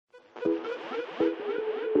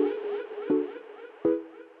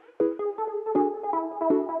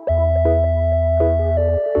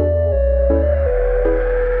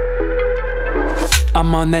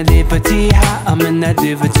I'm on that Livity high, I'm in that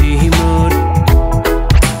Livity mood.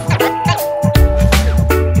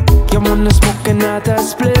 You wanna smoke another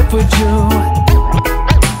spliff with you?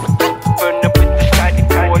 Burn up with the Stylie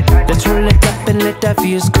boys. Let's roll it up and let that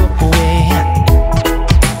feels go away.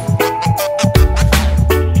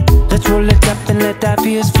 Let's roll it up and let that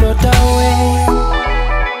feels float away.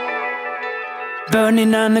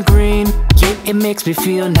 Burning on the green, yeah, it makes me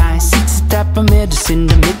feel nice. It's a type of medicine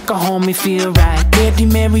to make a homie feel right. Lady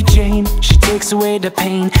Mary Jane, she takes away the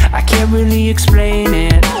pain. I can't really explain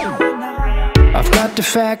it. I've got the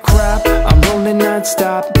fat crop, I'm rolling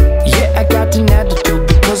non-stop. Yeah, I got an attitude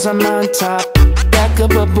because I'm on top. Back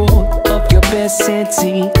of a bowl of your best Synths.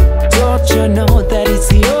 Don't you know that it's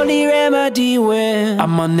the only remedy when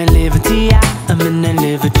I'm on the Livity, I'm in the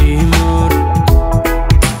Livity mood.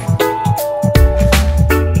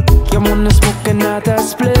 Wanna smoke another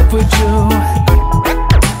split with you?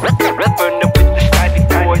 Burn up with the Stylie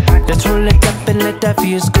boys. Let's roll it up and let that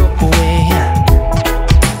feels go away.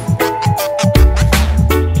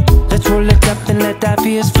 Let's roll it up and let that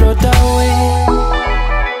feels float away.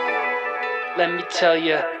 Let me tell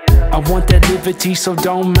ya, I want that Livity, so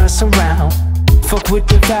don't mess around. Fuck with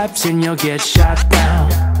the vibes and you'll get shot down.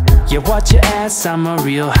 Yeah, watch your ass, I'm a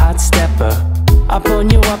real hot stepper. I'll burn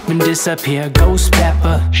you up and disappear, ghost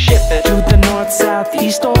pepper. Ship it to the north, south,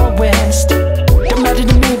 east or west. Don't matter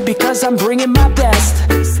to me because I'm bringing my best.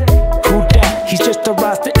 Who dat? He's just a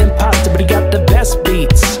roster imposter, but he got the best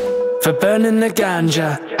beats for burning the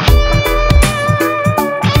ganja.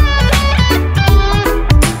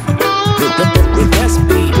 The best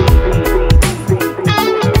beat.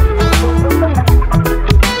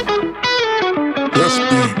 Best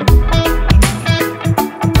beat.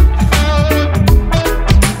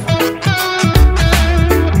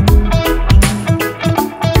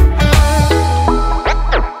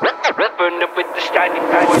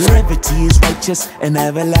 Livity is righteous and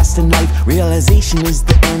everlasting life. Realization is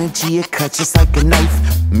the energy, it cuts just like a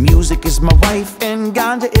knife. Music is my wife and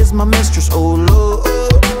ganja is my mistress. Oh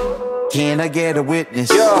Lord, can I get a witness?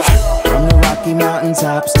 Yeah. From the Rocky Mountain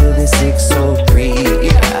tops to the 603,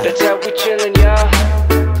 yeah. That's how we chillin', y'all.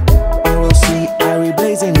 ROC, Irie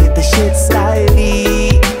blazing, hit the shit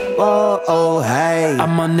Stylie. Oh, oh, hey.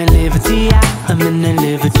 I'm on the Livity, I'm in the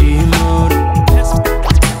Livity mood.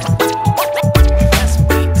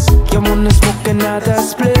 Wanna smoke another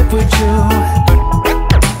split with you?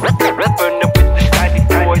 Burn up with the Stylie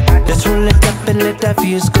boys. Let's roll it up and let that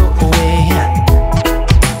feels go away.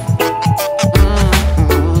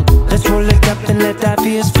 Let's roll it up and let that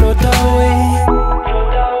feels float away.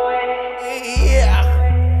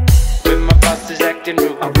 When my boss is acting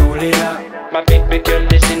rude, I roll it up. My baby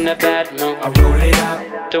girl is in a bad mood, I roll it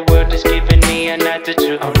up. The world is giving me an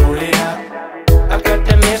attitude, I roll it up. I've got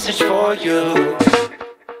the message for you.